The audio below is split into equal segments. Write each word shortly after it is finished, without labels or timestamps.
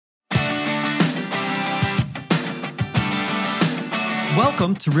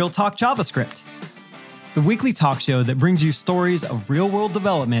Welcome to Real Talk JavaScript, the weekly talk show that brings you stories of real-world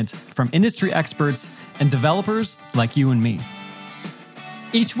development from industry experts and developers like you and me.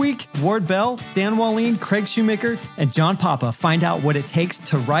 Each week, Ward Bell, Dan Wallin, Craig Shoemaker, and John Papa find out what it takes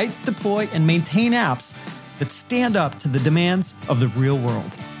to write, deploy, and maintain apps that stand up to the demands of the real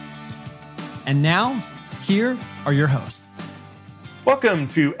world. And now, here are your hosts. Welcome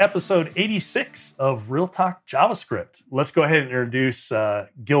to episode 86 of Real Talk JavaScript. Let's go ahead and introduce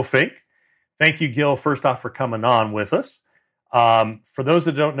Gil Fink. Thank you, Gil, first off, for coming on with us. For those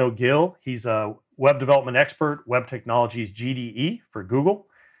that don't know Gil, he's a web development expert, web technologies GDE for Google,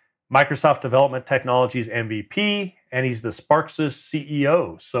 Microsoft Development Technologies MVP, and he's the Sparksys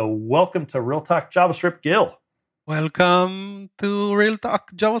CEO. So welcome to Real Talk JavaScript, Gil. Welcome to Real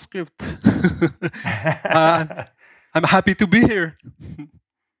Talk JavaScript. I'm happy to be here.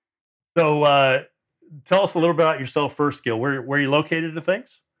 So tell us a little bit about yourself first, Gil. Where are you located and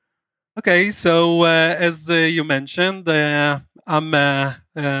things? Okay, so as you mentioned, I'm the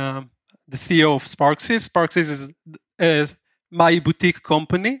CEO of Sparksys. Sparksys is my boutique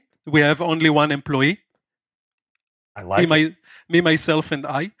company. We have only one employee. I like it. Me, myself, and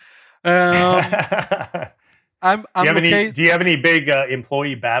I. Do you have any big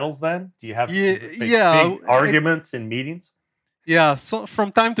employee battles then? Do you have big arguments in meetings? Yeah, so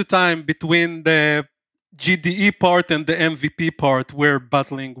from time to time between the GDE part and the MVP part, we're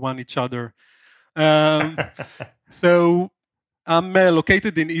battling each other. So I'm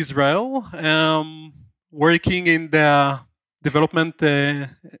located in Israel, working in the development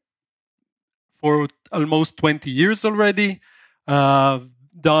for almost 20 years already.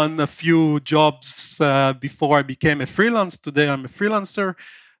 Done a few jobs before I became a freelance. Today I'm a freelancer.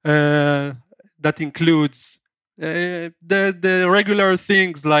 That includes the regular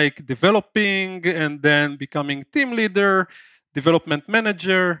things like developing and then becoming team leader, development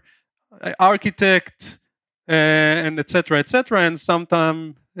manager, architect, and etc. etc. And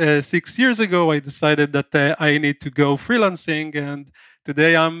sometime 6 years ago, I decided that I need to go freelancing, and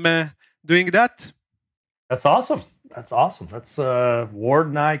today I'm doing that. That's awesome. That's Ward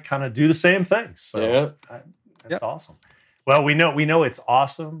and I kind of do the same thing. So that's awesome. Well, we know it's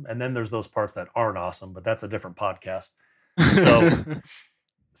awesome, and then there's those parts that aren't awesome, but that's a different podcast. So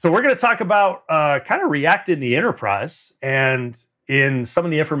we're going to talk about kind of React in the enterprise, and in some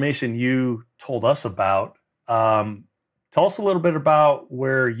of the information you told us about. Tell us a little bit about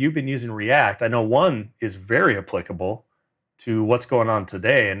where you've been using React. I know one is very applicable to what's going on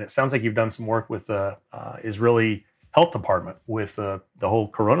today, and it sounds like you've done some work with the Israeli health department with the whole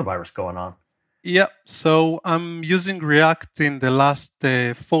coronavirus going on. Yeah, so I'm using React in the last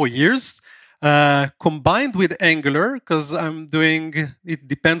 4 years, combined with Angular, because it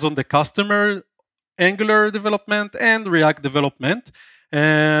depends on the customer, Angular development and React development.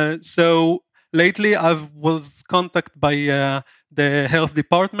 So lately I was contacted by the health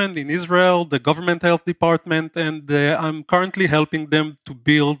department in Israel, the government health department, and I'm currently helping them to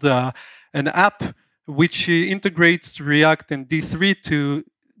build an app which integrates React and D3 to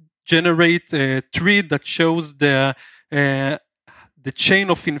generate a tree that shows the chain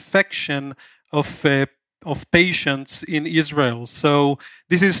of infection of patients in Israel. So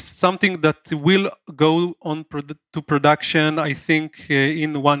this is something that will go on to production, I think,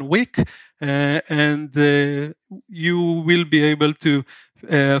 in 1 week, and you will be able to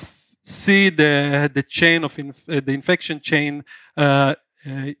see the chain of the infection chain,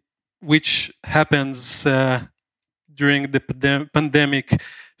 which happens during the pandemic.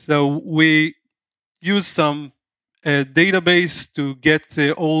 So we use some database to get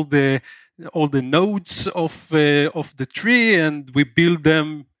all the nodes of the tree, and we build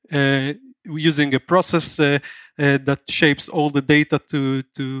them using a process that shapes all the data to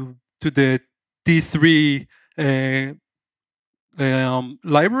the D3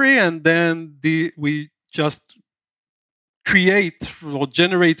 library, and then we just create or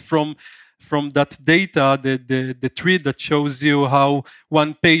generate from that data the tree that shows you how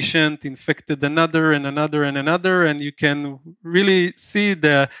one patient infected another and another and another, and you can really see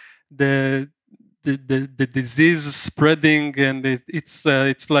the disease spreading, and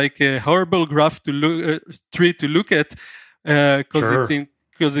it's like a horrible graph to look tree to look at,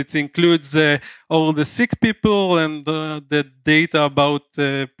 because it includes all the sick people and the data about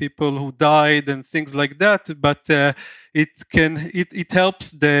people who died and things like that. But it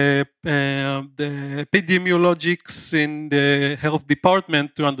helps the epidemiologics in the health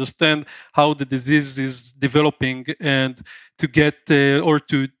department to understand how the disease is developing and to get or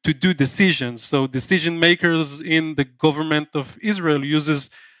to do decisions. So decision makers in the government of Israel uses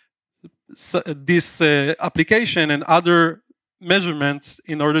this application, and other measurements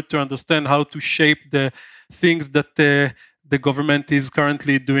in order to understand how to shape the things that the government is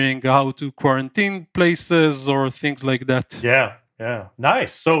currently doing, how to quarantine places or things like that. Yeah, yeah.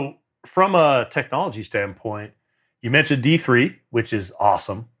 Nice. So from a technology standpoint, you mentioned D3, which is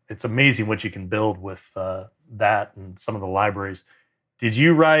awesome. It's amazing what you can build with that and some of the libraries. Did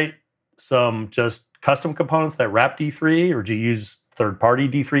you write some just custom components that wrap D3, or do you use third-party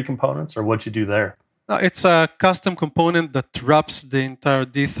D3 components, or what'd you do there? It's a custom component that wraps the entire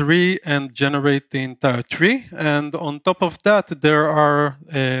D3 and generate the entire tree. And on top of that, there are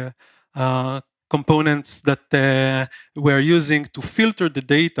components that we're using to filter the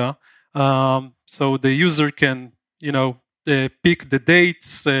data, so the user can, pick the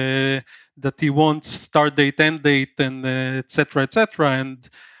dates that he wants, start date, end date, and etc., etc., and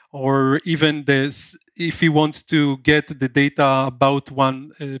or even this, if he wants to get the data about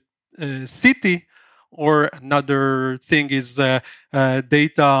one city. Or another thing is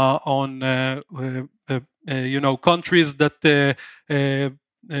data on countries that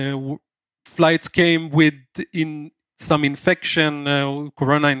flights came with in some infection,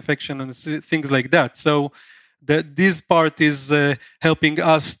 corona infection, and things like that. So this part is helping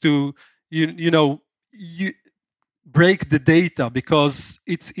us to break the data, because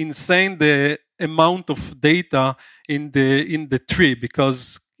it's insane the amount of data in the tree,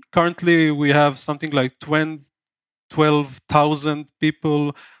 because currently we have something like 12,000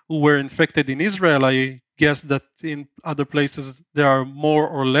 people who were infected in Israel. I guess that in other places there are more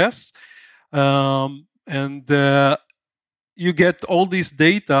or less. And you get all this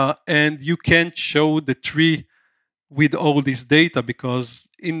data and you can't show the tree with all this data, because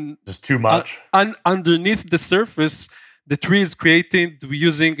in just too much. Underneath the surface, the tree is created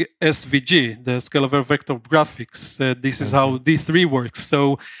using SVG, the scalar vector graphics. This is how D3 works.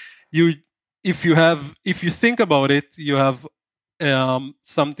 So if you think about it, you have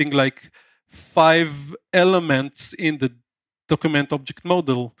something like 5 elements in the document object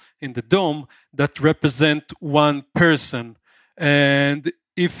model in the DOM that represent one person. And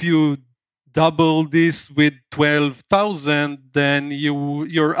if you double this with 12,000, then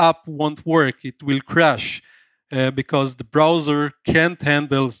your app won't work. It will crash because the browser can't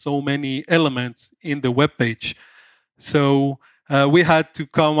handle so many elements in the web page. So we had to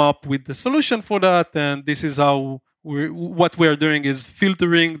come up with the solution for that, and this is how what we are doing is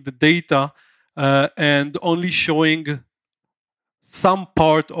filtering the data and only showing some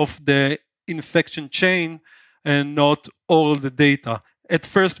part of the infection chain and not all the data. At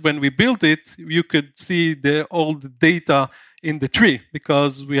first, when we built it, you could see all the data in the tree,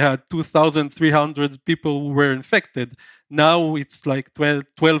 because we had 2,300 people who were infected. Now it's like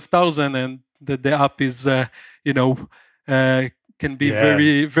 12,000, and the app is, can be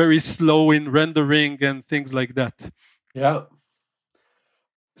very, very slow in rendering and things like that. Yeah.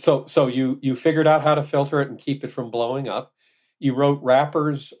 So you figured out how to filter it and keep it from blowing up. You wrote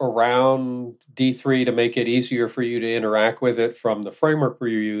wrappers around D3 to make it easier for you to interact with it from the framework you're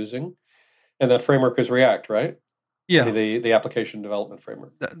using. And that framework is React, right? Yeah. The application development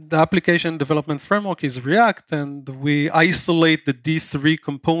framework. The application development framework is React, and we isolate the D3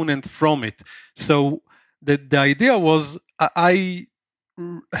 component from it. So the idea was I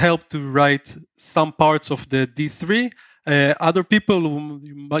helped to write some parts of the D3. Other people whom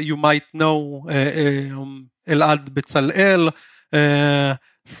you might know, Elad Betzalel,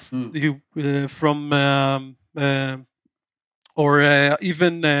 or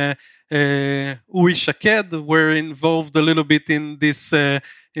even Uri Shaked were involved a little bit in this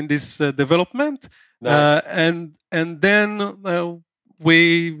development. Nice. And then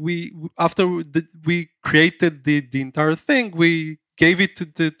we after we created the entire thing, we gave it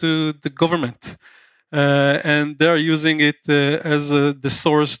to the government. And they're using it as the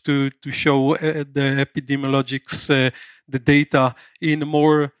source to show the epidemiologics, the data in a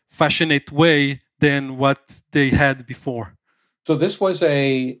more fashionate way than what they had before. So this was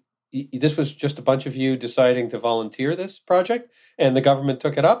just a bunch of you deciding to volunteer this project, and the government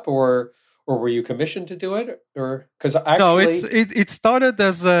took it up, or were you commissioned to do it, or because actually no, it started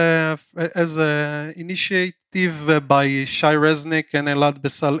as a initiative by Shai Resnick and Elad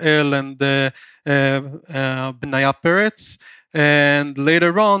Betzalel and Benaya Peretz, and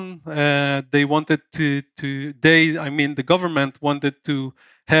later on they wanted the government wanted to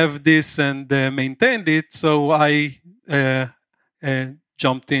have this and maintained it, so I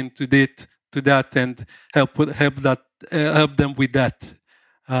jumped into that and help them with that.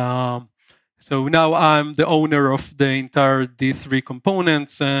 So now I'm the owner of the entire D3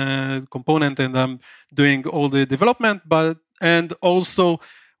 component, and I'm doing all the development. And also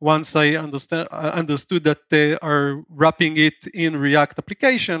once I understood that they are wrapping it in React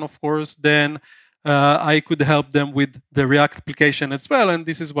application, of course, then I could help them with the React application as well. And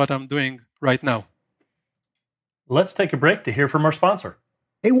this is what I'm doing right now. Let's take a break to hear from our sponsor.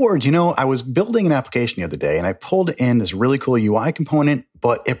 Hey, Ward, I was building an application the other day and I pulled in this really cool UI component,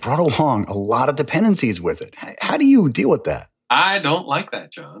 but it brought along a lot of dependencies with it. How do you deal with that? I don't like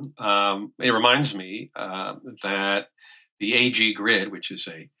that, John. It reminds me that the AG grid, which is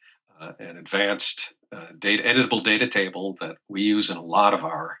an advanced editable data table that we use in a lot of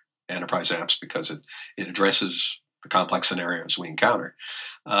our enterprise apps because it addresses the complex scenarios we encounter.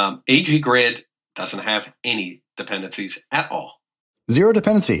 AG grid doesn't have any dependencies at all. Zero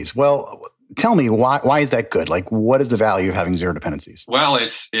dependencies. Well, tell me, why is that good? Like, what is the value of having zero dependencies? Well,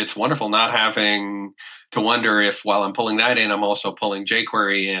 it's wonderful not having to wonder if while I'm pulling that in, I'm also pulling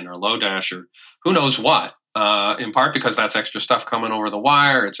jQuery in or Lodash or who knows what. In part because that's extra stuff coming over the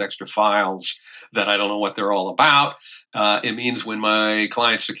wire. It's extra files that I don't know what they're all about. It means when my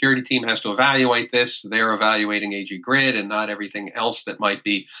client security team has to evaluate this, they're evaluating AG Grid and not everything else that might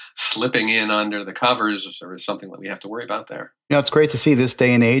be slipping in under the covers or something that we have to worry about there. It's great to see this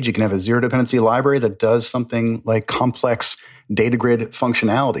day and age. You can have a zero dependency library that does something like complex data grid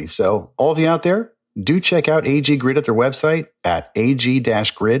functionality. So all of you out there, do check out AG Grid at their website at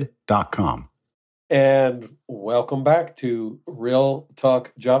ag-grid.com. And welcome back to Real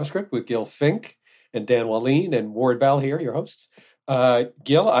Talk JavaScript with Gil Fink and Dan Wahlin and Ward Bell here, your hosts.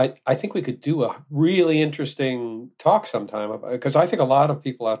 Gil, I think we could do a really interesting talk sometime because I think a lot of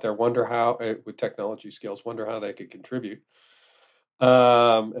people out there wonder how, with technology skills, wonder how they could contribute.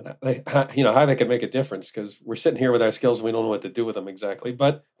 And how they can make a difference because we're sitting here with our skills and we don't know what to do with them exactly.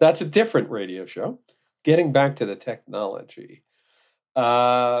 But that's a different radio show. Getting back to the technology.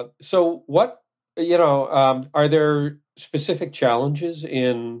 So what? Are there specific challenges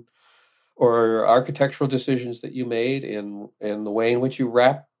or architectural decisions that you made in the way in which you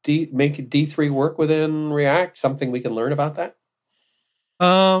make D3 work within React? Something we can learn about that?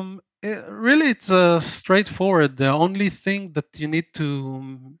 It's straightforward. The only thing that you need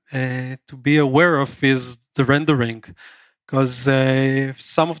to be aware of is the rendering, because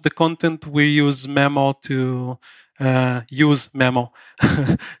some of the content we use Memo to to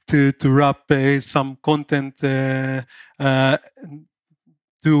wrap some content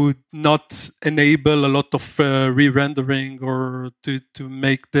to not enable a lot of re-rendering or to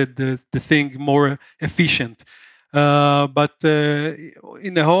make the thing more efficient. But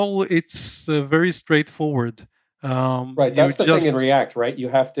in the whole, it's very straightforward. Right, that's the thing in React, right? You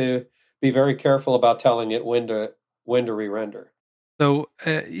have to be very careful about telling it when to re-render. So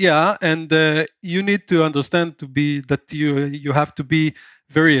and you need to understand that you have to be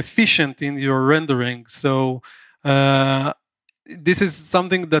very efficient in your rendering. So this is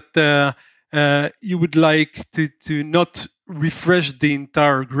something that you would like to not refresh the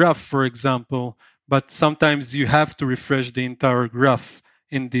entire graph, for example, but sometimes you have to refresh the entire graph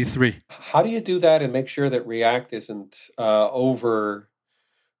in D3. How do you do that and make sure that React isn't over,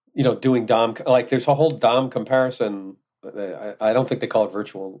 doing DOM? Like there's a whole DOM comparison. I don't think they call it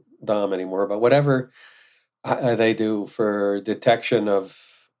virtual DOM anymore, but whatever they do for detection of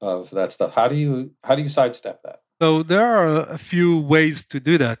that stuff. How do you sidestep that? So there are a few ways to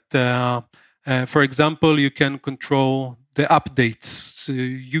do that. For example, you can control the updates. So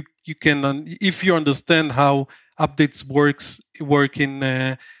you can, if you understand how updates work in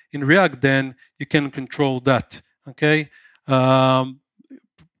React, then you can control that. Okay.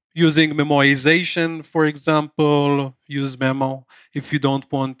 Using memoization, for example, use Memo if you don't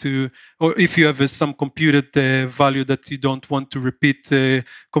want to, or if you have some computed value that you don't want to repeat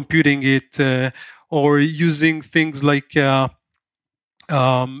computing it, or using things like, I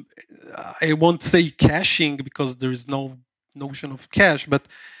won't say caching because there is no notion of cache, but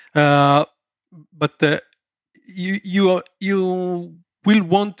you will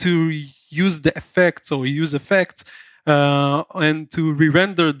want to use the effects or use effects and to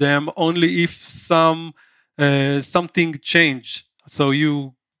re-render them only if something changed. So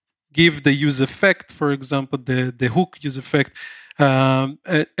you give the use effect, for example, the hook use effect, an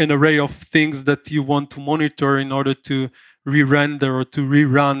array of things that you want to monitor in order to re-render or to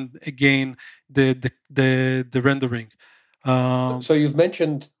rerun again the rendering. So you've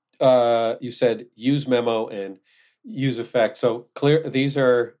mentioned, you said use Memo and use effect. So clear, these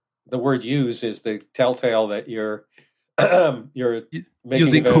are, the word use is the telltale that you're making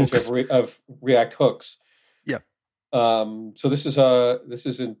using advantage of React hooks. Yeah. So this is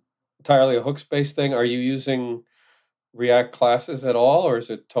entirely a hooks-based thing. Are you using React classes at all, or is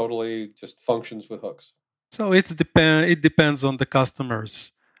it totally just functions with hooks? So it depends on the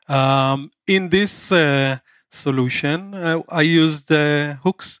customers. In this solution, I used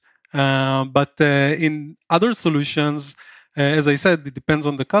hooks, but in other solutions, as I said, it depends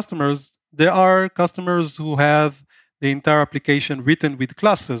on the customers. There are customers who have the entire application written with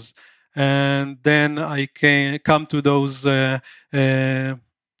classes, and then I can come to those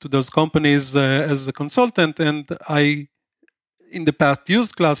companies as a consultant, and I in the past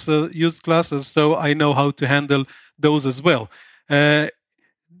used classes, so I know how to handle those as well.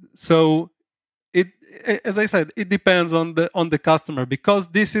 So it, as I said, it depends on the customer, because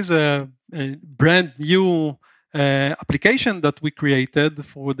this is a brand new application that we created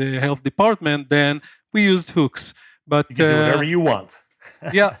for the health department. Then we used hooks, but you can do whatever you want.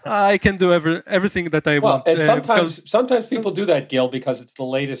 Yeah, I can do everything that I want. And sometimes people do that, Gil, because it's the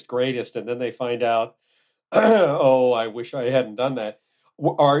latest, greatest, and then they find out, oh, I wish I hadn't done that.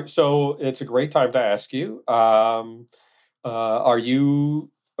 So it's a great time to ask you, are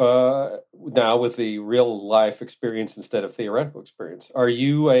you now with the real life experience instead of theoretical experience, are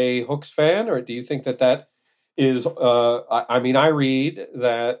you a hooks fan, or do you think that is, I read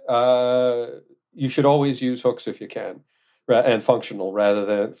that you should always use hooks if you can, and functional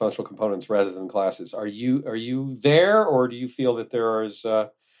components rather than classes. Are you there, or do you feel that there is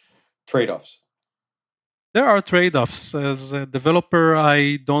trade-offs? There are trade-offs. As a developer,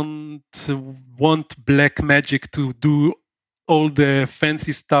 I don't want black magic to do all the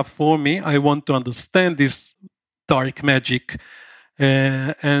fancy stuff for me. I want to understand this dark magic.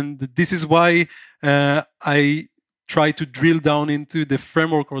 And this is why I try to drill down into the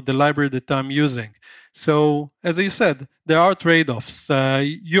framework or the library that I'm using. So, as I said, there are trade-offs.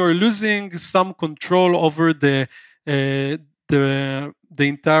 You're losing some control over the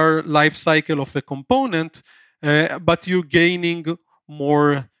entire life cycle of a component, but you're gaining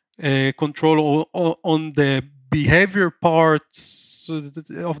more control on the behavior parts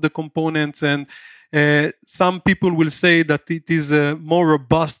of the components. And some people will say that it is a more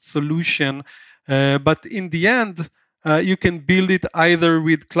robust solution, but in the end, you can build it either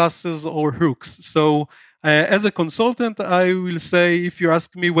with classes or hooks. So as a consultant, I will say, if you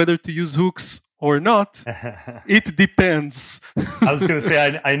ask me whether to use hooks or not, it depends. I was going to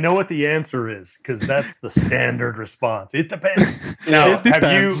say, I know what the answer is, because that's the standard response. It depends. Now, it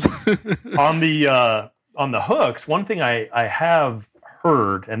depends. Have you, on the hooks, one thing I have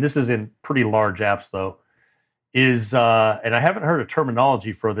heard, and this is in pretty large apps though, is, and I haven't heard a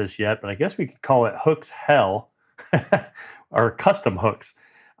terminology for this yet, but I guess we could call it hooks hell, or custom hooks,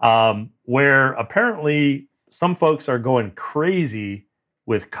 where apparently some folks are going crazy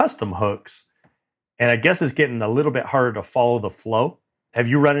with custom hooks, and I guess it's getting a little bit harder to follow the flow. Have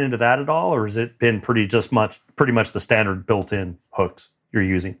you run into that at all, or has it been pretty much the standard built-in hooks you're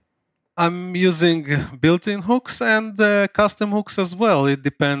using? I'm using built-in hooks and custom hooks as well. It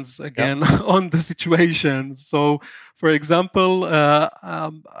depends, again, on the situation. So, for example,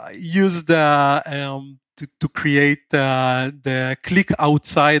 I used to create the click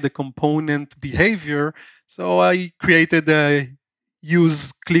outside the component behavior. So I created a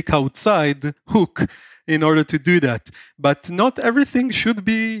use click outside hook in order to do that. But not everything should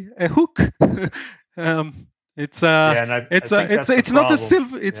be a hook. It's not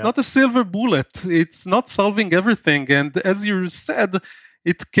a silver bullet. It's not solving everything. And as you said,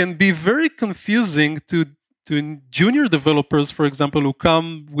 it can be very confusing to junior developers, for example, who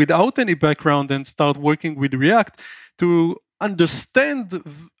come without any background and start working with React, to understand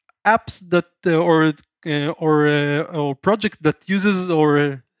apps that or project that uses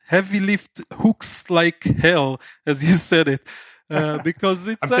or heavy lift hooks like hell, as you said it, because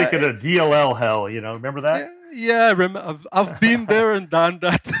it's. I'm thinking of DLL hell. Remember that? Yeah, I've been there and done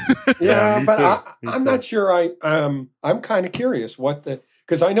that. but I'm not sure. I'm kind of curious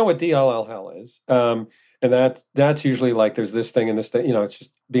because I know what DLL hell is, and that's usually like there's this thing and this thing. It's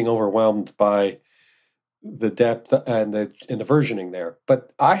just being overwhelmed by the depth and the versioning there.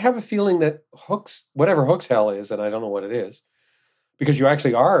 But I have a feeling that hooks, whatever hooks hell is, and I don't know what it is, because you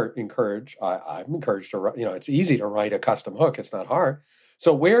actually are encouraged. I'm encouraged to write. It's easy to write a custom hook. It's not hard.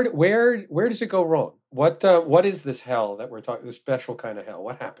 So where does it go wrong? What is this hell that we're talking? This special kind of hell?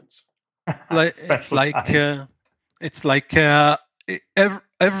 What happens? It's like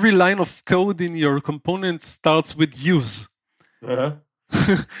every line of code in your component starts with use.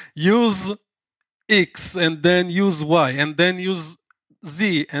 Use X, and then use Y, and then use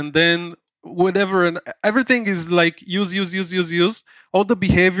Z, and then whatever, and everything is like use. All the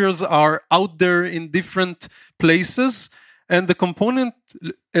behaviors are out there in different places, and the component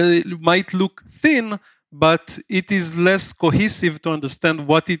might look thin, but it is less cohesive to understand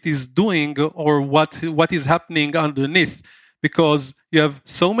what it is doing or what is happening underneath, because you have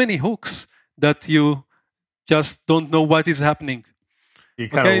so many hooks that you just don't know what is happening. You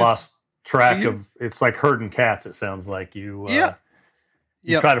kind of lost track you- of. It's like herding cats. It sounds like you. Yeah.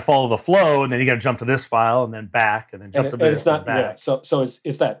 You Yep. try to follow the flow, and then you got to jump to this file, and then back, and then jump to this, it's not, and back. yeah. So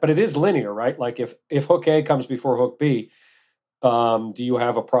it's that, but it is linear, right? Like if hook A comes before hook B, do you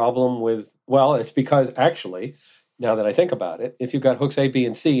have a problem with? Well, it's because actually, now that I think about it, if you've got hooks A, B,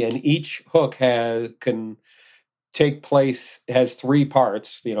 and C, and each hook can take place, has three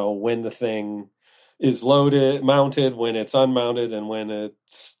parts. You know, when the thing is loaded, mounted, when it's unmounted, and when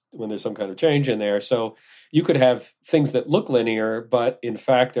there's some kind of change in there. So you could have things that look linear, but in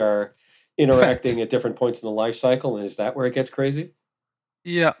fact are interacting at different points in the life cycle. And is that where it gets crazy?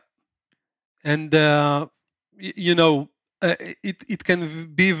 Yeah, and it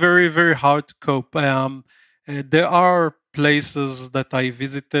can be very, very hard to cope. There are places that I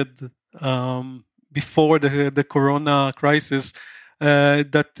visited before the Corona crisis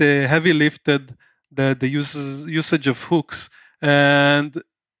that heavy lifted the usage of hooks, and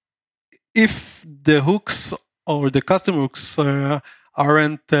if the hooks or the custom hooks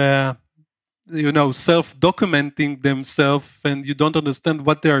aren't self-documenting themselves, and you don't understand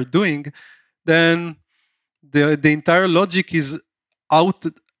what they are doing, then the entire logic is out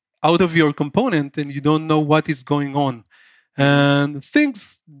of your component, and you don't know what is going on, and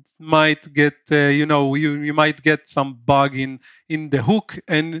things might get you might get some bug in the hook,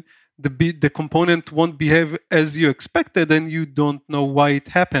 and the component won't behave as you expected, and you don't know why it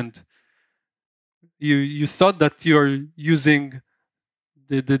happened. You thought that you're using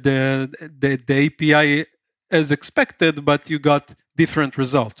the API as expected, but you got different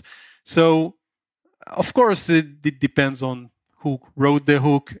result. So of course it depends on who wrote the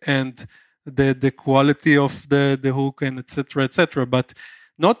hook and the quality of the hook, and etc. But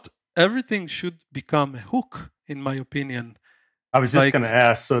not everything should become a hook, in my opinion. I was just going to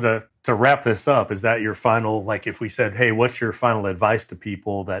ask, so to wrap this up, is that your final, like if we said, hey, what's your final advice to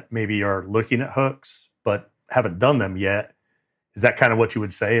people that maybe are looking at hooks but haven't done them yet? Is that kind of what you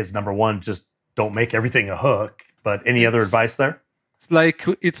would say? Is number one, just don't make everything a hook, but any other advice there?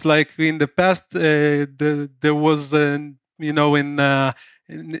 It's like in the past, there was, in the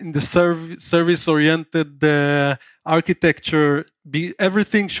service-oriented architecture,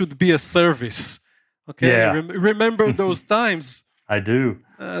 everything should be a service. Okay, yeah. Remember those times? I do.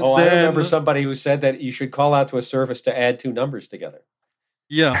 I remember somebody who said that you should call out to a service to add two numbers together.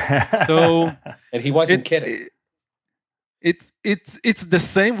 Yeah. So, and he wasn't kidding. It's the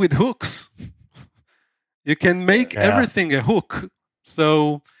same with hooks. You can make everything a hook.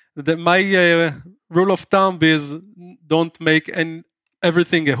 So my rule of thumb is don't make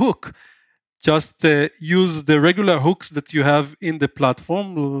everything a hook. Just use the regular hooks that you have in the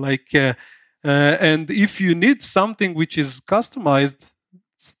platform, and if you need something which is customized,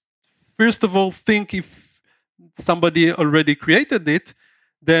 first of all, think if somebody already created it,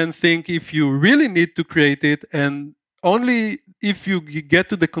 then think if you really need to create it, and only if you get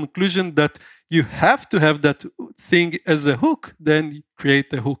to the conclusion that you have to have that thing as a hook, then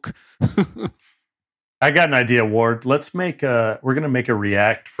create a hook. I got an idea, Ward. We're going to make a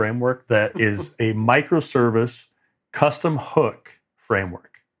React framework that is a microservice custom hook framework.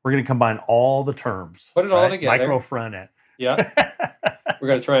 We're going to combine all the terms. Put it all together. Micro front end. Yeah. We're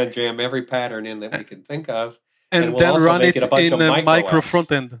going to try and jam every pattern in that we can think of. And then run it in a micro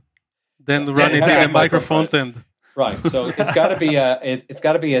front end. Then run it in a micro front end. Right. So it's got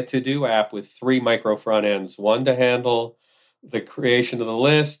to be a to-do app with 3 micro front ends. One to handle the creation of the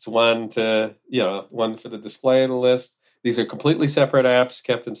list, one for the display of the list. These are completely separate apps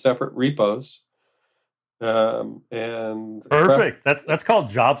kept in separate repos. And perfect. That's called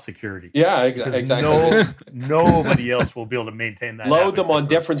job security. Yeah, exactly. Nobody else will be able to maintain that. Load them on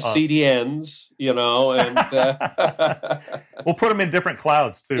different CDNs, and we'll put them in different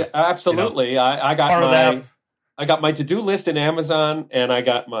clouds too. Yeah, absolutely. I got my to-do list in Amazon, and I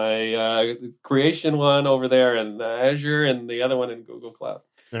got my creation one over there in Azure, and the other one in Google Cloud.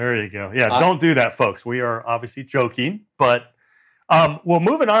 There you go. Yeah, don't do that, folks. We are obviously joking, but. Well,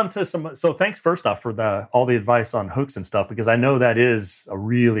 moving on to some. So, thanks first off for all the advice on hooks and stuff, because I know that is a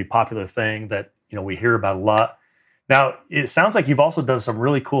really popular thing that we hear about a lot. Now, it sounds like you've also done some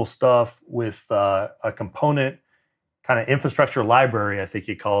really cool stuff with a component kind of infrastructure library, I think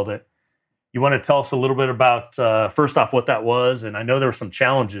you called it. You want to tell us a little bit about first off what that was, and I know there were some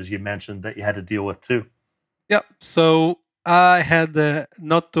challenges you mentioned that you had to deal with too. Yeah. So I had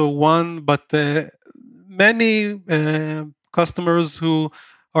not one, but many. Customers who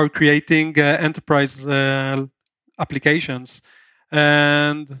are creating enterprise applications,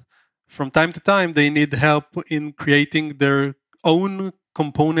 and from time to time they need help in creating their own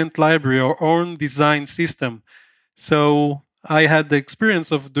component library or own design system. So I had the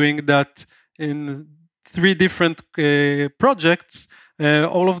experience of doing that in 3 different projects.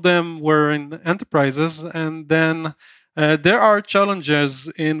 All of them were in enterprises, and then there are challenges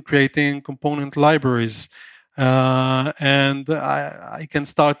in creating component libraries. And I can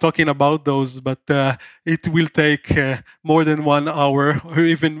start talking about those, but it will take more than 1 hour or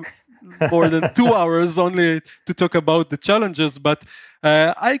even more than 2 hours only to talk about the challenges. But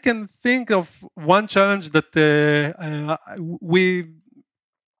I can think of one challenge that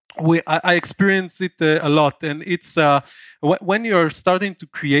I experience it a lot, and it's when you're starting to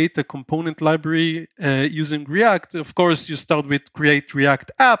create a component library using React. Of course, you start with create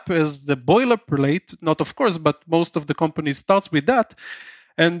React app as the boilerplate. Not of course, but most of the companies starts with that,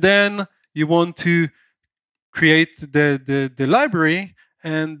 and then you want to create the library,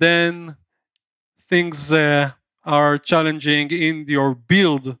 and then things are challenging in your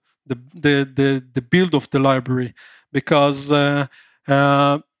build, the build of the library, because a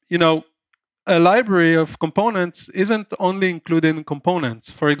library of components isn't only including components.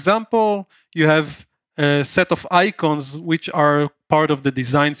 For example, you have a set of icons which are part of the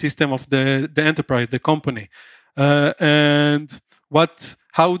design system of the enterprise, the company, and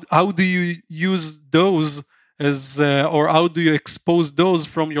how do you use those as or how do you expose those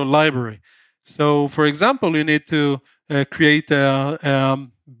from your library? So, for example, you need to create a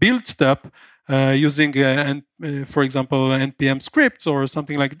build step using, for example, npm scripts or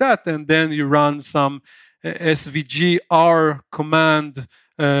something like that, and then you run some svgr command.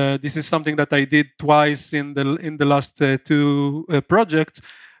 This is something that I did twice in the last 2 projects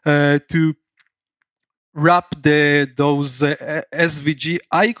to wrap those SVG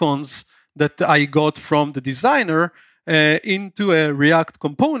icons that I got from the designer into a React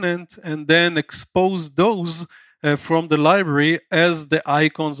component, and then expose those from the library as the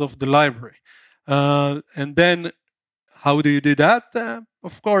icons of the library. And then how do you do that?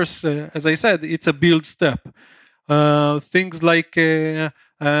 Of course, as I said, it's a build step. Things like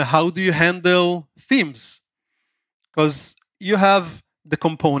how do you handle themes? Because you have the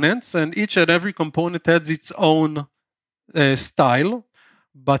components, and each and every component has its own style,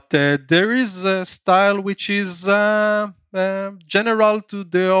 but there is a style which is general to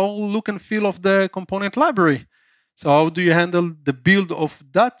the whole look and feel of the component library. So how do you handle the build of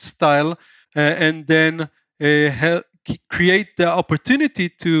that style and then create the opportunity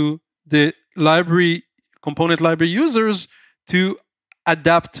to the component library users to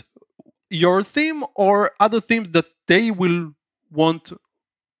adapt your theme or other themes that they will want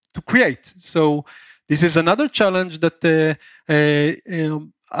to create? So this is another challenge that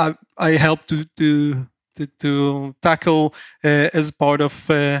I help to tackle as part of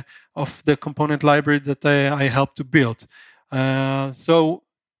the component library that I help to build. So,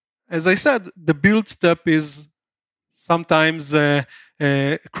 as I said, the build step is sometimes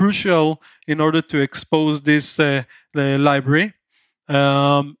crucial in order to expose this library.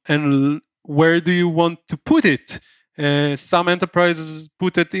 And where do you want to put it? Some enterprises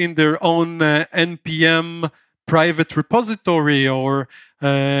put it in their own npm private repository, or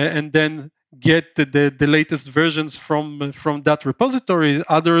and then get the latest versions from that repository.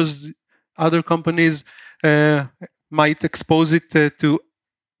 Other companies might expose it to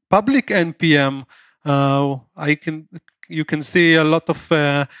public npm. You can see a lot of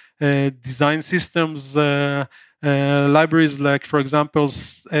design systems libraries, like, for example,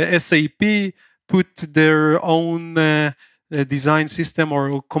 SAP put their own design system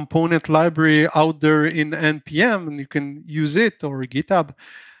or component library out there in npm, and you can use it, or GitHub.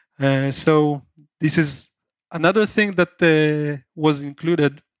 So this is another thing that was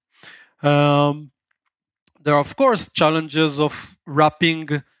included. There are, of course, challenges of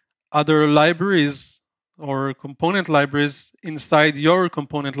wrapping other libraries or component libraries inside your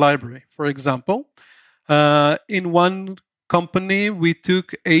component library. For example, in one company, we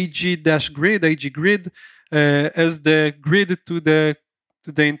took AG-grid as the grid to the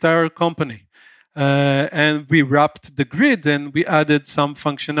entire company. And we wrapped the grid, and we added some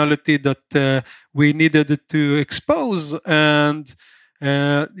functionality that we needed to expose. And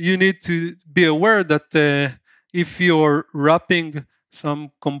you need to be aware that if you're wrapping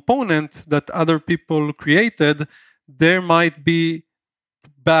some component that other people created, there might be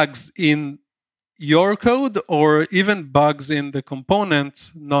bugs in your code or even bugs in the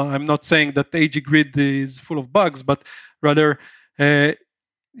component. No, I'm not saying that AG-grid is full of bugs, but rather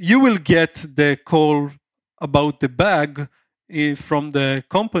you will get the call about the bug from the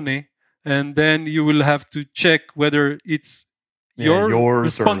company, and then you will have to check whether it's your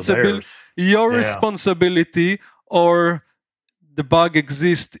responsibility or the bug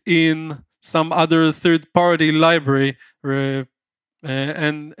exists in some other third-party library,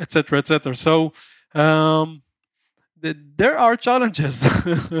 and etc. etc. So there are challenges.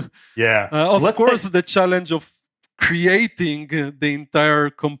 Yeah. Of course, the challenge of creating the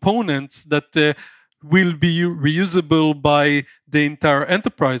entire components that will be reusable by the entire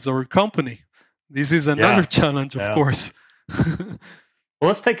enterprise or company. This is another challenge, of course. Well,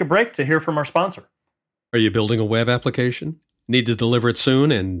 let's take a break to hear from our sponsor. Are you building a web application? Need to deliver it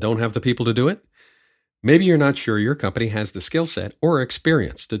soon and don't have the people to do it? Maybe you're not sure your company has the skill set or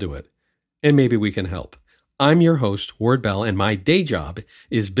experience to do it. And maybe we can help. I'm your host, Ward Bell, and my day job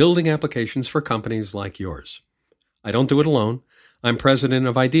is building applications for companies like yours. I don't do it alone. I'm president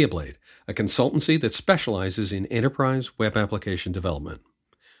of IdeaBlade, a consultancy that specializes in enterprise web application development.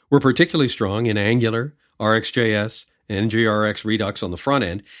 We're particularly strong in Angular, RxJS, NGRX Redux on the front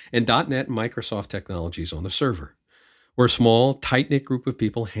end, and .NET and Microsoft technologies on the server. We're a small, tight-knit group of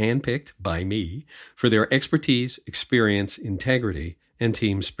people handpicked by me for their expertise, experience, integrity, and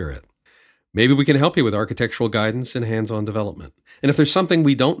team spirit. Maybe we can help you with architectural guidance and hands-on development. And if there's something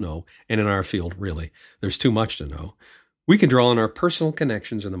we don't know, and in our field, really, there's too much to know, we can draw on our personal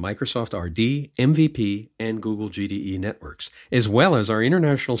connections in the Microsoft RD, MVP, and Google GDE networks, as well as our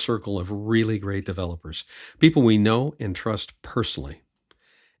international circle of really great developers, people we know and trust personally.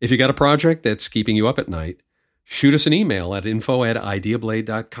 If you got a project that's keeping you up at night, shoot us an email at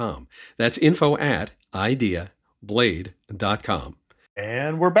info@ideablade.com. That's info@ideablade.com.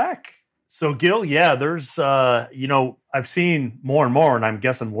 And we're back. So, Gil, there's, I've seen more and more, and I'm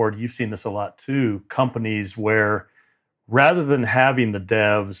guessing, Ward, you've seen this a lot too, companies where rather than having the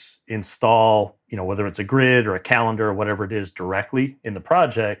devs install, whether it's a grid or a calendar or whatever it is directly in the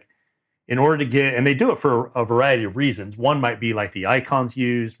project, in order to get, and they do it for a variety of reasons. One might be like the icons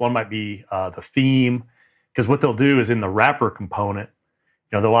used, one might be the theme, because what they'll do is in the wrapper component,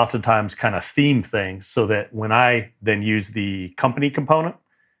 they'll oftentimes kind of theme things so that when I then use the company component,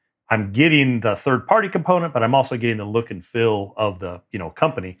 I'm getting the third-party component, but I'm also getting the look and feel of the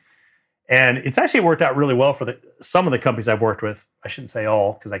company. And it's actually worked out really well for some of the companies I've worked with. I shouldn't say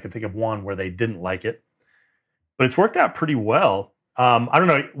all, because I can think of one where they didn't like it. But it's worked out pretty well. I don't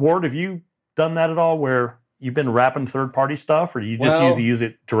know, Ward, have you done that at all, where you've been wrapping third-party stuff, or do you just usually use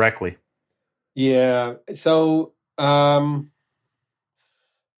it directly? Yeah. So,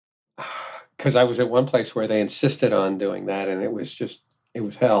 because I was at one place where they insisted on doing that, and it was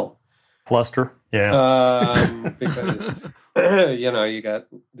hell. Cluster, yeah. Because you got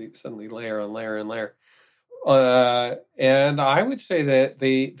suddenly layer on layer and layer, and I would say that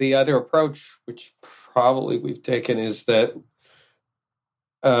the other approach, which probably we've taken, is that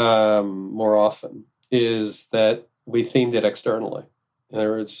more often is that we themed it externally. In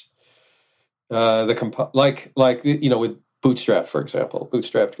other words, with Bootstrap, for example,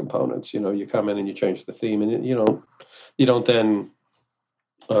 bootstrapped components. You come in and you change the theme, and you don't then.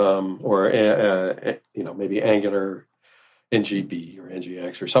 Maybe Angular, NGB or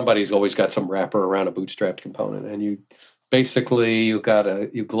NGX, or somebody's always got some wrapper around a bootstrapped component, and you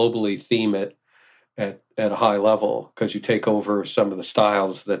globally theme it at a high level, because you take over some of the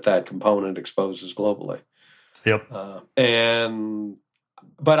styles that component exposes globally. Yep.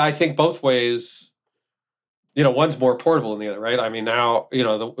 But I think both ways. One's more portable than the other, right? I mean, now,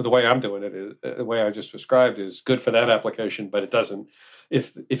 the way I'm doing it is the way I just described is good for that application, but it doesn't.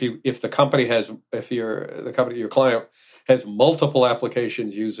 If your client has multiple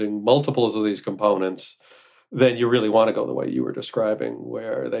applications using multiples of these components, then you really want to go the way you were describing,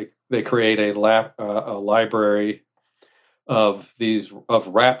 where they create a library of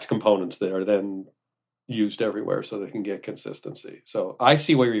wrapped components that are then used everywhere, so they can get consistency. So I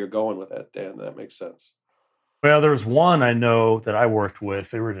see where you're going with that, Dan. That makes sense. Well, there's one I know that I worked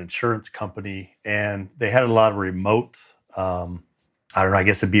with. They were an insurance company, and they had a lot of remote, I don't know, I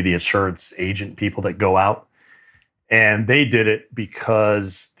guess it'd be the insurance agent people that go out. And they did it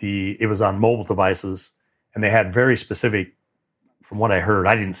because it was on mobile devices, and they had very specific, from what I heard,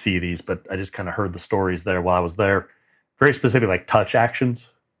 I didn't see these, but I just kind of heard the stories there while I was there, very specific, like touch actions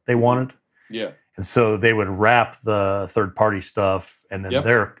they wanted. Yeah. And so they would wrap the third-party stuff, and then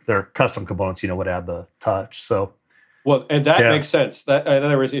their custom components, would add the touch. So, and that makes sense. That, in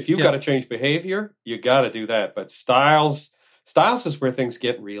other words, if you've got to change behavior, you got to do that. But styles is where things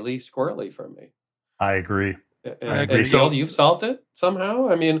get really squirrely for me. I agree. And Gil, you've solved it somehow.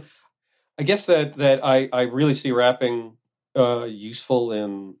 I mean, I guess that I really see wrapping useful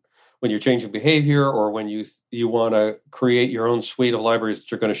in when you're changing behavior, or when you want to create your own suite of libraries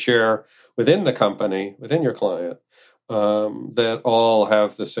that you're going to share within the company, within your client, that all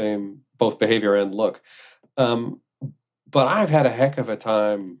have the same both behavior and look. but I've had a heck of a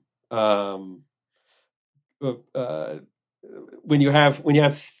time when you have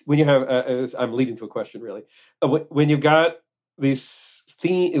I'm leading to a question really. When you've got these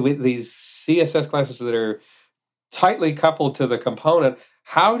CSS classes that are tightly coupled to the component,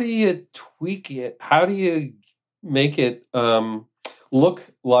 how do you tweak it? How do you make it look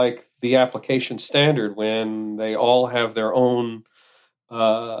like the application standard when they all have their own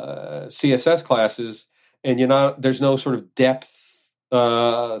CSS classes, and there's no sort of depth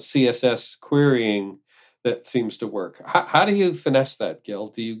CSS querying that seems to work? How do you finesse that, Gil?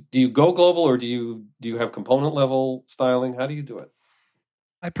 Do you go global, or do you have component level styling? How do you do it?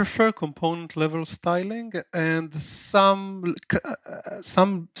 I prefer component level styling and some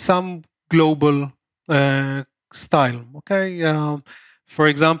global style. Okay, for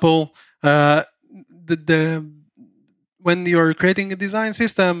example, when you're creating a design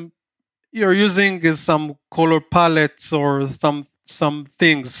system, you're using some color palettes or some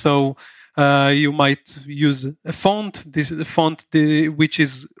things. So you might use a font, which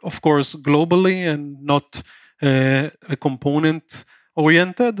is of course globally and not a component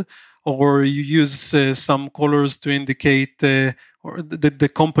oriented, or you use some colors to indicate or the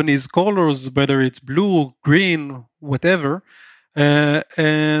company's colors, whether it's blue, green, whatever.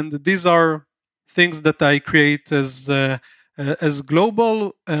 And these are things that I create as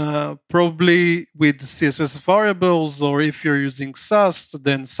global, probably with CSS variables, or if you're using Sass,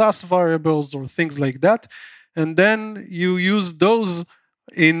 then Sass variables or things like that. And then you use those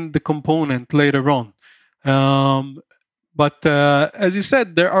in the component later on. But as you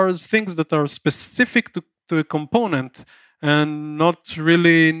said, there are things that are specific to a component and not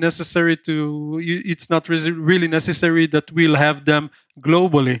really necessary it's not really necessary that we'll have them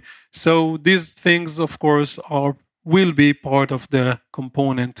globally. So these things, of course, will be part of the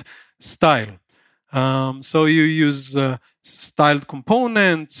component style. So you use styled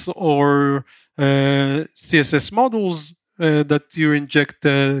components or CSS models that you inject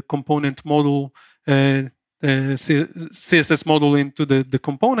the component model, CSS model into the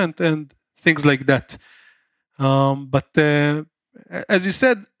component and things like that. But as you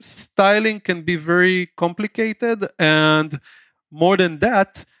said, styling can be very complicated, and more than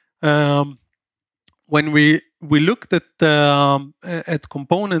that, when we looked at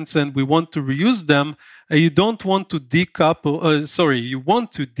components and we want to reuse them, you don't want to decouple. You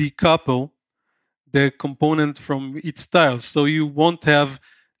want to decouple the component from its style, so you won't have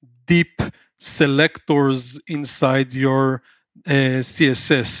deep selectors inside your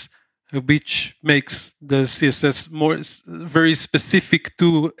CSS, which makes the CSS very specific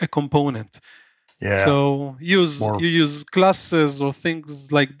to a component. Yeah. So you use classes or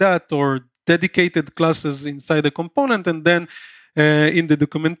things like that, or dedicated classes inside the component, and then in the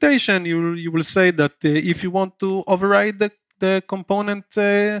documentation you will say that if you want to override the component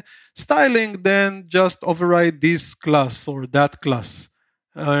styling, then just override this class or that class,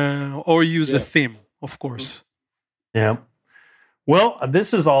 or use a theme, of course. Yeah. Well,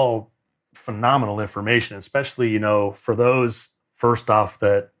 this is all phenomenal information, especially, for those, first off,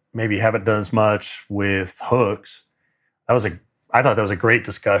 that maybe haven't done as much with hooks. I thought that was a great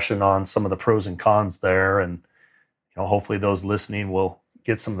discussion on some of the pros and cons there. And, hopefully those listening will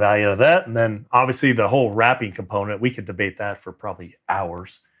get some value out of that. And then obviously the whole wrapping component, we could debate that for probably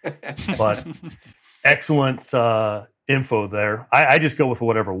hours, but excellent info there. I just go with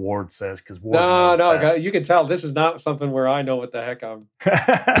whatever Ward says, because Ward No, you can tell this is not something where I know what the heck I'm.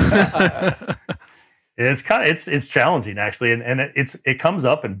 It's challenging actually, and it comes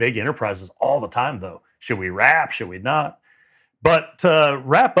up in big enterprises all the time though. Should we wrap? Should we not? But to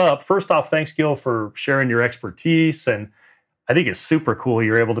wrap up, first off, thanks, Gil, for sharing your expertise, and I think it's super cool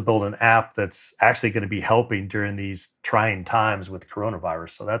you're able to build an app that's actually going to be helping during these trying times with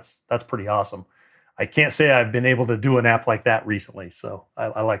coronavirus. So that's pretty awesome. I can't say I've been able to do an app like that recently, so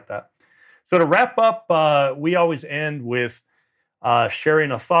I like that. So to wrap up, we always end with sharing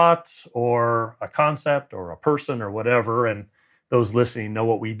a thought or a concept or a person or whatever, and those listening know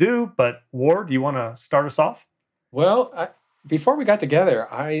what we do. But Ward, do you want to start us off? Well, before we got together,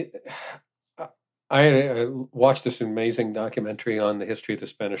 I watched this amazing documentary on the history of the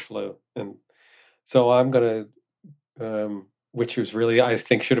Spanish flu, and so I'm going to, which was really, I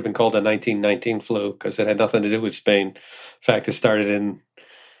think, should have been called the 1919 flu because it had nothing to do with Spain. In fact, it started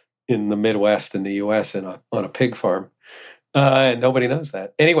in the Midwest in the U.S. on a pig farm. And nobody knows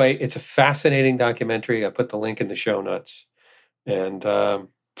that. Anyway, it's a fascinating documentary. I put the link in the show notes, and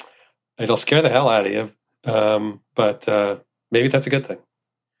it'll scare the hell out of you. But maybe that's a good thing.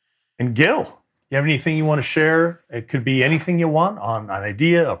 And Gil, you have anything you want to share? It could be anything you want on an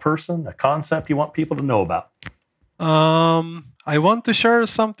idea, a person, a concept you want people to know about. I want to share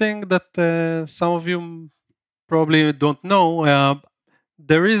something that some of you probably don't know.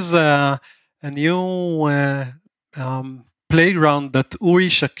 There is a new playground that Uri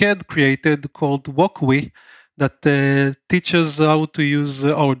Shaked created called Walkwi that teaches how to use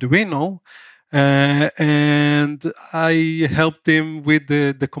Arduino. And I helped him with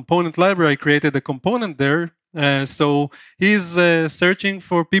the component library. I created a component there. So he's searching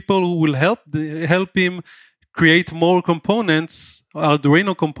for people who will help him create more components,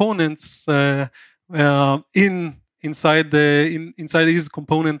 Arduino components, inside his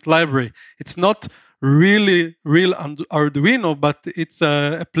component library. It's not really real Arduino, but it's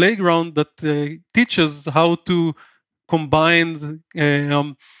a playground that teaches how to combine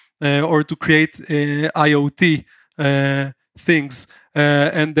or to create IoT things,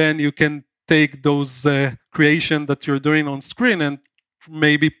 and then you can take those creation that you're doing on screen and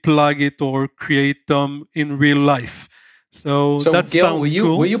maybe plug it or create them in real life. So that Gil, sounds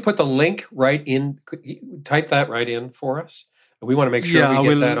cool. Will you put the link right in? Type that right in for us. We want to make sure we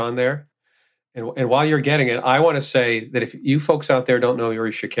get that on there. And while you're getting it, I want to say that if you folks out there don't know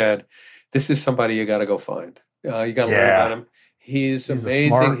Uri Shaked, this is somebody you got to go find. You got to learn about him. He's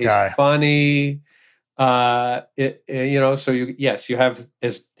amazing. He's funny. So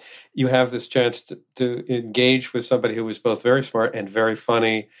you have this chance to engage with somebody who is both very smart and very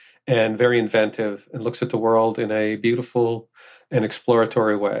funny and very inventive and looks at the world in a beautiful and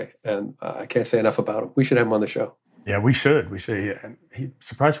exploratory way. And I can't say enough about him. We should have him on the show. Yeah, we should. He's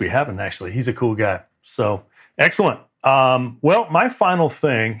surprised we haven't, actually. He's a cool guy. So excellent. Well, my final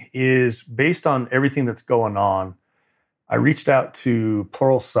thing is based on everything that's going on. I reached out to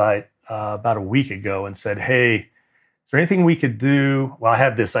Pluralsight about a week ago and said, hey, is there anything we could do? Well, I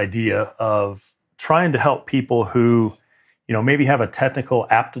had this idea of trying to help people who, maybe have a technical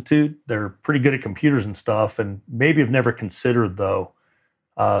aptitude. They're pretty good at computers and stuff, and maybe have never considered, though,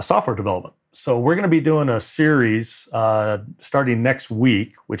 software development. So we're going to be doing a series starting next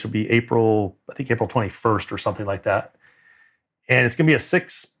week, which will be April 21st or something like that. And it's going to be a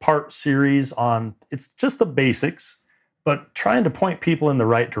 6-part series on, it's just the basics, but trying to point people in the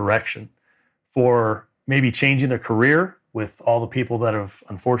right direction for maybe changing their career with all the people that have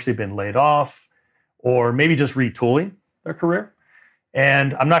unfortunately been laid off, or maybe just retooling their career.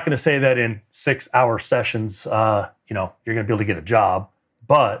 And I'm not going to say that in 6-hour sessions, you're going to be able to get a job,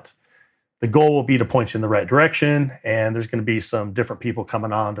 but the goal will be to point you in the right direction. And there's going to be some different people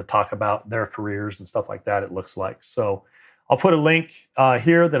coming on to talk about their careers and stuff like that, it looks like. So I'll put a link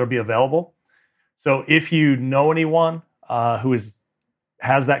here that'll be available. So if you know anyone who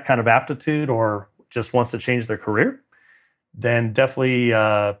has that kind of aptitude or just wants to change their career, then definitely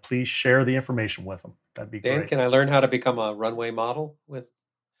please share the information with them. That'd be great. Dan, can I learn how to become a runway model with?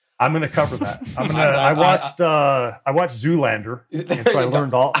 I'm going to cover that. I watched Zoolander, and so I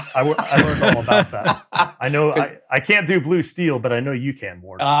learned all about that. I know I can't do Blue Steel, but I know you can,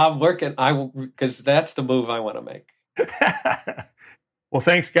 Ward. I'm working. Because that's the move I want to make. Well,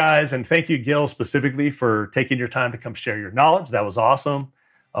 thanks, guys, and thank you, Gil, specifically for taking your time to come share your knowledge. That was awesome.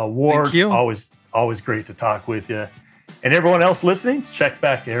 Ward, always great to talk with you. And everyone else listening, check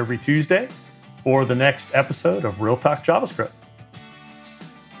back every Tuesday for the next episode of Real Talk JavaScript.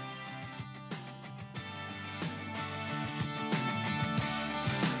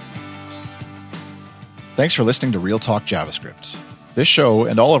 Thanks for listening to Real Talk JavaScript. This show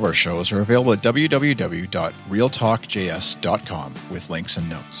and all of our shows are available at www.realtalkjs.com with links and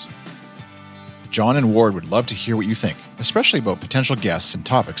notes. John and Ward would love to hear what you think, especially about potential guests and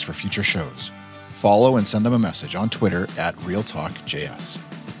topics for future shows. Follow and send them a message on Twitter @RealTalkJS.